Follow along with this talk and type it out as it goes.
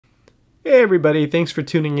Hey everybody, thanks for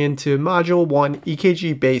tuning in to Module 1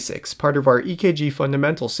 EKG Basics, part of our EKG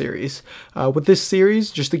Fundamentals series. With this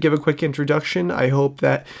series, just to give a quick introduction, I hope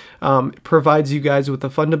that it provides you guys with a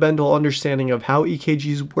fundamental understanding of how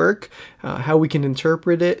EKGs work, how we can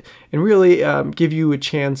interpret it, and really give you a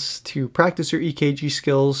chance to practice your EKG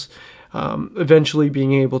skills, eventually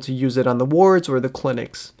being able to use it on the wards or the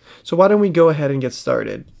clinics. So why don't we go ahead and get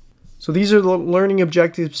started. So these are the learning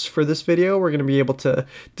objectives for this video. We're going to be able to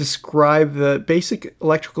describe the basic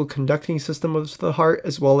electrical conducting system of the heart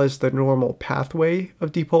as well as the normal pathway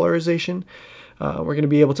of depolarization. We're going to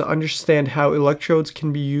be able to understand how electrodes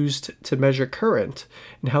can be used to measure current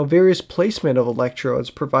and how various placement of electrodes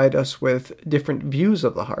provide us with different views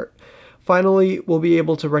of the heart. Finally, we'll be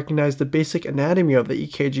able to recognize the basic anatomy of the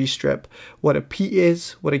EKG strip, what a P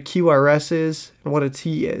is, what a QRS is, and what a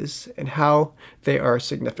T is, and how they are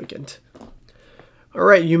significant.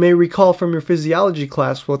 Alright, you may recall from your physiology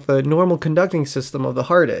class what the normal conducting system of the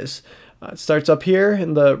heart is. It starts up here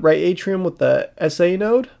in the right atrium with the SA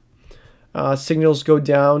node. Signals go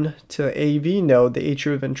down to the AV node, the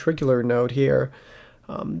atrioventricular node here,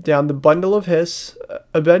 down the bundle of His,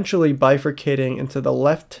 eventually bifurcating into the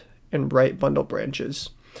left and right bundle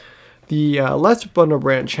branches. The left bundle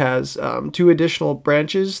branch has two additional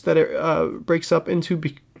branches that it breaks up into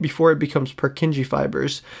before it becomes Purkinje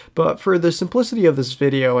fibers. But for the simplicity of this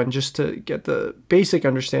video and just to get the basic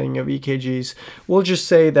understanding of EKGs, we'll just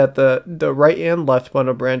say that the right and left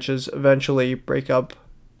bundle branches eventually break up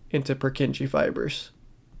into Purkinje fibers.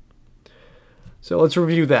 So let's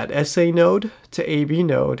review that. SA node to AV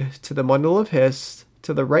node to the bundle of His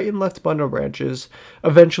to the right and left bundle branches,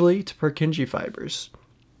 eventually to Purkinje fibers.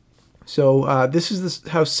 So this is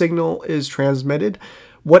how signal is transmitted.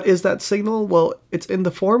 What is that signal? Well, it's in the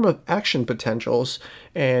form of action potentials,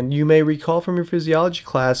 and you may recall from your physiology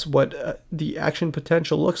class what the action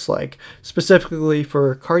potential looks like, specifically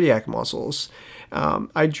for cardiac muscles.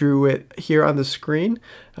 I drew it here on the screen.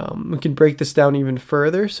 We can break this down even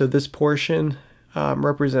further. So this portion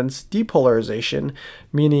represents depolarization,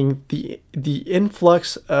 meaning the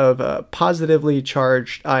influx of positively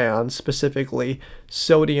charged ions, specifically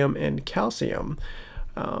sodium and calcium,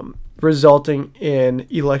 resulting in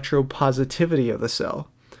electropositivity of the cell.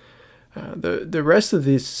 The rest of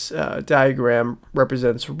this diagram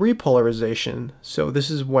represents repolarization. So this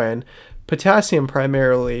is when potassium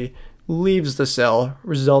primarily leaves the cell,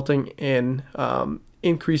 resulting in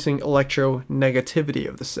increasing electronegativity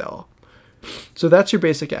of the cell. So that's your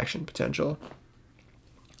basic action potential.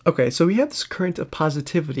 Okay, so we have this current of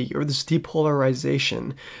positivity, or this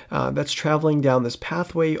depolarization, that's traveling down this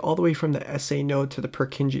pathway all the way from the SA node to the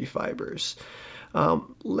Purkinje fibers.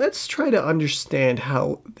 Let's try to understand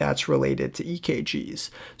how that's related to EKGs.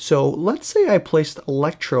 So let's say I placed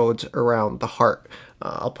electrodes around the heart.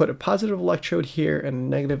 I'll put a positive electrode here and a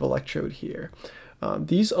negative electrode here.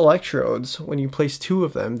 These electrodes, when you place two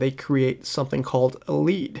of them, they create something called a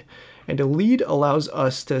lead. And a lead allows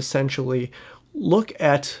us to essentially look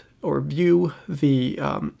at or view the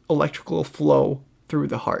electrical flow through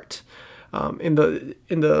the heart. In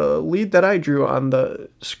the lead that I drew on the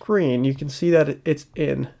screen, you can see that it's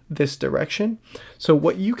in this direction. So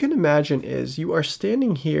what you can imagine is you are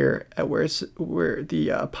standing here at where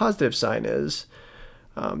the positive sign is.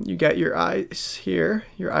 You got your eyes here,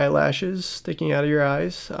 your eyelashes sticking out of your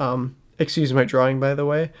eyes. Excuse my drawing, by the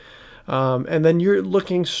way. And then you're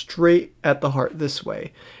looking straight at the heart this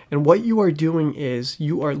way. And what you are doing is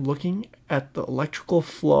you are looking at the electrical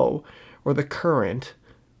flow or the current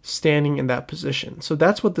standing in that position. So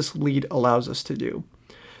that's what this lead allows us to do.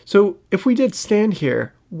 So if we did stand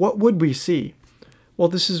here, what would we see? Well,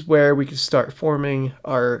 this is where we could start forming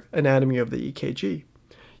our anatomy of the EKG.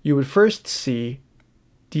 You would first see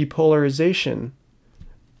depolarization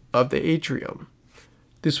of the atrium.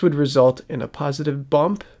 This would result in a positive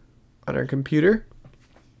bump on our computer.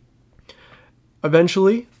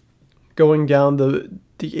 Eventually, going down the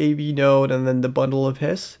AV node and then the bundle of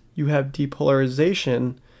His, you have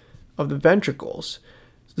depolarization of the ventricles.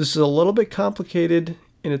 So this is a little bit complicated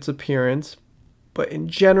in its appearance, but in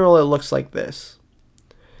general it looks like this.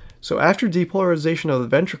 So after depolarization of the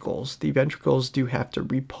ventricles do have to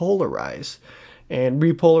repolarize. And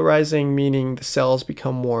repolarizing meaning the cells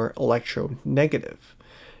become more electronegative.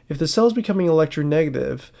 If the cell's becoming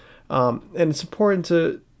electronegative, and it's important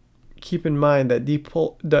to keep in mind that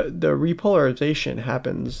the repolarization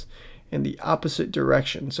happens in the opposite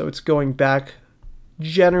direction. So it's going back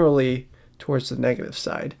generally towards the negative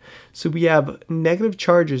side. So we have negative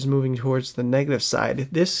charges moving towards the negative side.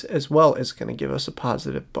 This as well is going to give us a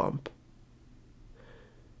positive bump.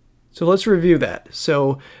 So let's review that.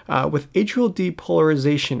 So with atrial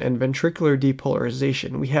depolarization and ventricular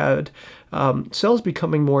depolarization, we had cells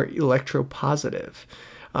becoming more electropositive,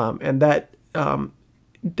 and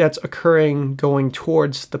that's occurring going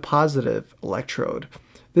towards the positive electrode.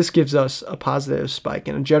 This gives us a positive spike,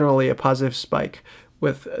 and generally a positive spike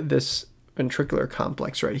with this ventricular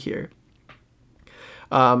complex right here.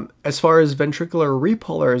 As far as ventricular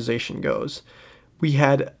repolarization goes, we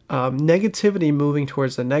had negativity moving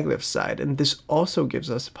towards the negative side, and this also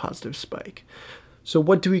gives us a positive spike. So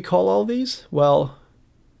what do we call all these? Well,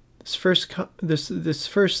 this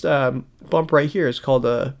first bump right here is called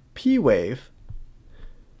a P wave.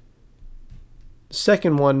 The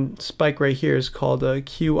second one, spike right here, is called a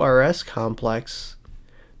QRS complex.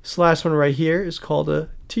 This last one right here is called a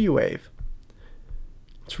T wave.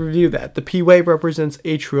 Let's review that. The P wave represents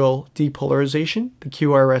atrial depolarization, the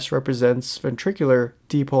QRS represents ventricular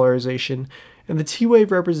depolarization, and the T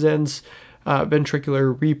wave represents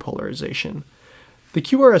ventricular repolarization. The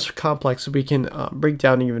QRS complex we can break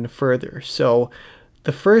down even further. So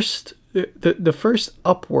the first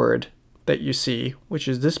upward that you see, which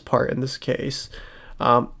is this part in this case,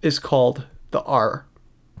 is called the R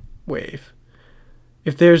wave.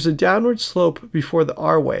 If there's a downward slope before the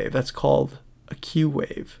R wave, that's called a Q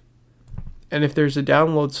wave. And if there's a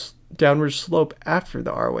downward slope after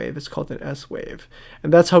the R wave, it's called an S wave.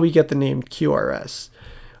 And that's how we get the name QRS.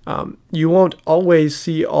 You won't always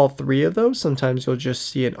see all three of those. Sometimes you'll just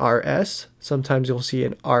see an RS. Sometimes you'll see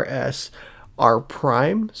an RS, R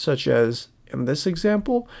prime, such as in this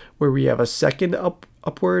example, where we have a second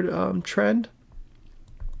upward trend.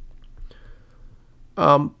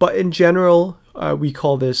 But in general, we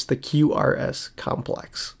call this the QRS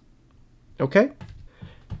complex. Okay?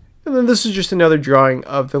 And then this is just another drawing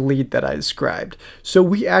of the lead that I described. So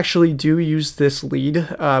we actually do use this lead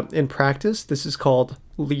in practice. This is called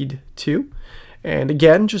lead 2. And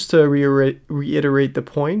again, just to reiterate the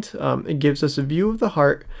point, it gives us a view of the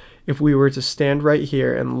heart if we were to stand right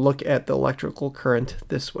here and look at the electrical current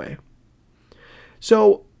this way.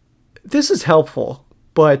 So this is helpful,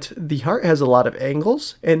 but the heart has a lot of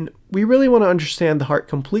angles, and we really want to understand the heart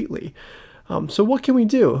completely. So what can we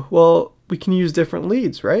do? Well, we can use different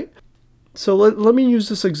leads, right? So let me use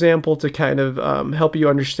this example to kind of help you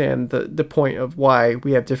understand the point of why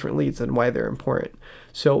we have different leads and why they're important.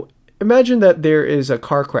 So imagine that there is a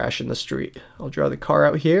car crash in the street. I'll draw the car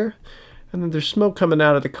out here, and then there's smoke coming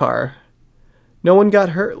out of the car. No one got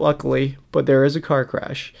hurt, luckily, but there is a car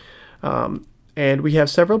crash. And we have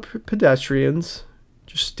several pedestrians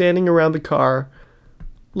just standing around the car,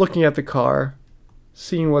 looking at the car,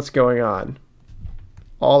 seeing what's going on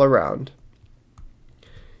all around.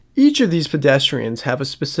 Each of these pedestrians have a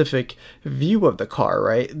specific view of the car,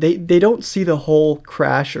 right? They don't see the whole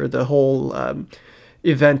crash or the whole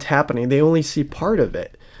event happening. They only see part of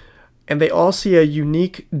it. And they all see a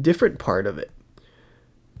unique, different part of it.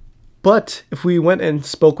 But if we went and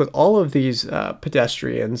spoke with all of these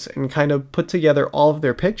pedestrians and kind of put together all of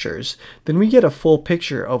their pictures, then we get a full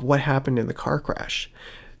picture of what happened in the car crash.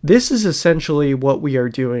 This is essentially what we are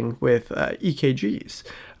doing with EKGs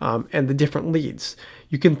and the different leads.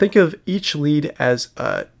 You can think of each lead as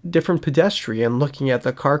a different pedestrian looking at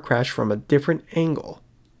the car crash from a different angle.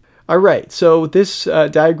 Alright, so this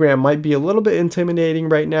diagram might be a little bit intimidating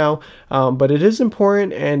right now, but it is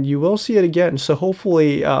important and you will see it again, so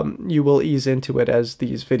hopefully you will ease into it as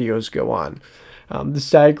these videos go on. This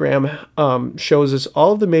diagram shows us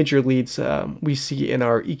all of the major leads we see in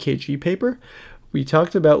our EKG paper. We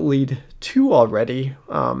talked about lead 2 already,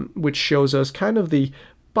 which shows us kind of the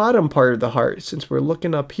bottom part of the heart since we're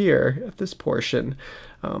looking up here at this portion.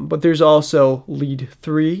 But there's also lead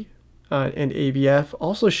 3 and AVF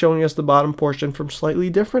also showing us the bottom portion from slightly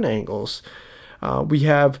different angles. We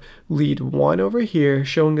have lead 1 over here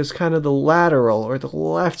showing us kind of the lateral or the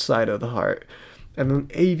left side of the heart, and then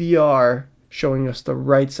AVR showing us the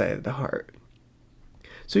right side of the heart.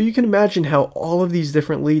 So you can imagine how all of these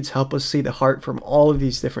different leads help us see the heart from all of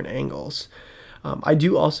these different angles. I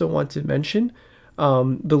do also want to mention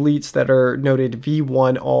the leads that are noted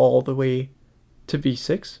V1 all the way to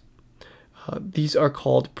V6. These are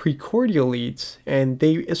called precordial leads, and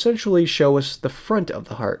they essentially show us the front of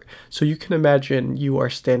the heart. So you can imagine you are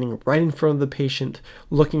standing right in front of the patient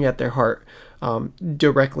looking at their heart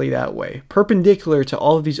directly that way, perpendicular to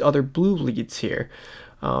all of these other blue leads here.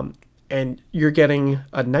 And you're getting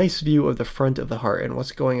a nice view of the front of the heart and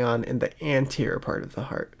what's going on in the anterior part of the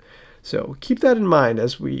heart. So keep that in mind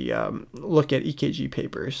as we look at EKG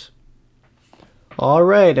papers.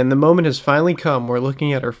 Alright, and the moment has finally come. We're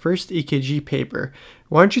looking at our first EKG paper,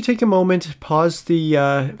 Why don't you take a moment, pause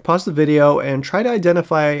the video, and try to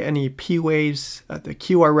identify any P waves, the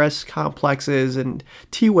QRS complexes, and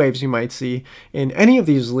T waves you might see in any of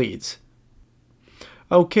these leads.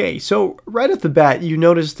 Okay, so right at the bat, you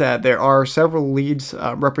notice that there are several leads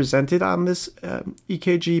represented on this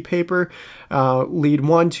EKG paper. Lead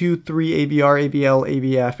 1, 2, 3, AVR, AVL,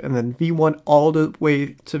 AVF, and then V1 all the way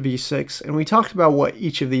to V6. And we talked about what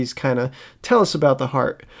each of these kind of tell us about the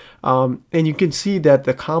heart. And you can see that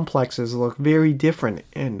the complexes look very different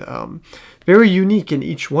and very unique in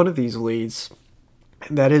each one of these leads.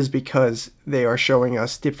 And that is because they are showing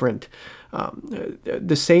us different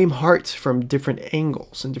the same hearts from different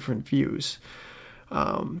angles and different views.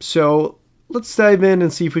 So let's dive in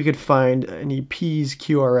and see if we could find any P's,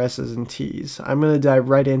 QRS's, and T's. I'm going to dive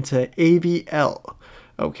right into AVL.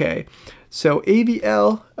 Okay, so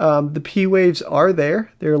AVL, the P waves are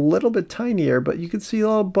there. They're a little bit tinier, but you can see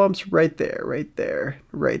little bumps right there, right there,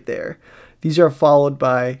 right there. These are followed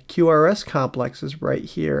by QRS complexes right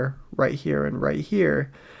here, and right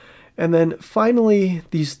here. And then finally,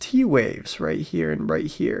 these T waves right here and right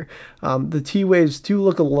here. The T waves do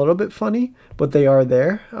look a little bit funny, but they are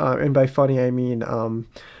there. And by funny, I mean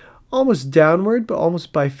almost downward, but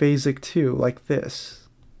almost biphasic too, like this.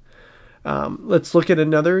 Let's look at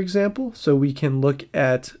another example. So we can look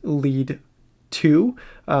at lead 2.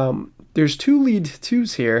 There's 2 lead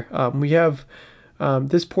 2s here. We have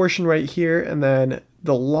this portion right here, and then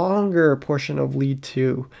the longer portion of lead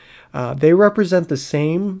 2. They represent the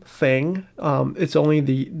same thing. It's only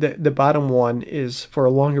the bottom one is for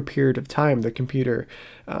a longer period of time the computer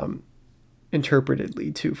interpreted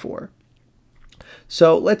lead 2 for.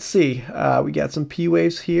 So let's see. We got some P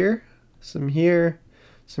waves here, some here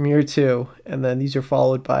too, and then these are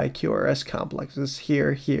followed by QRS complexes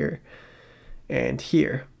here, here, and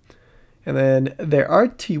here. And then there are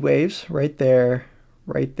T waves right there,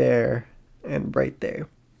 and right there.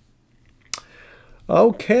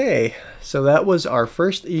 Okay, so that was our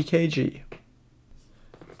first EKG.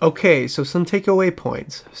 Okay, so some takeaway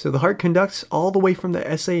points. So the heart conducts all the way from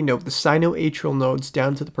the SA node, the sinoatrial nodes,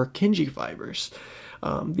 down to the Purkinje fibers.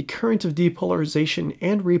 The current of depolarization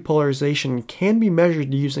and repolarization can be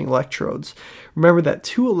measured using electrodes. Remember that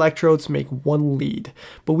 2 electrodes make 1 lead,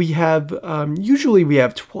 but we have usually we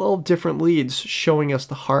have 12 different leads showing us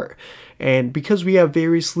the heart, and because we have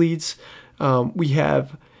various leads,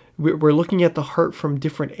 we're looking at the heart from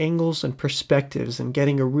different angles and perspectives and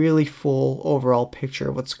getting a really full overall picture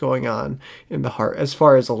of what's going on in the heart as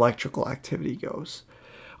far as electrical activity goes.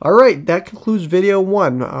 All right, that concludes video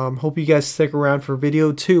 1. Hope you guys stick around for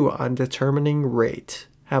video 2 on determining rate.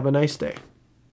 Have a nice day.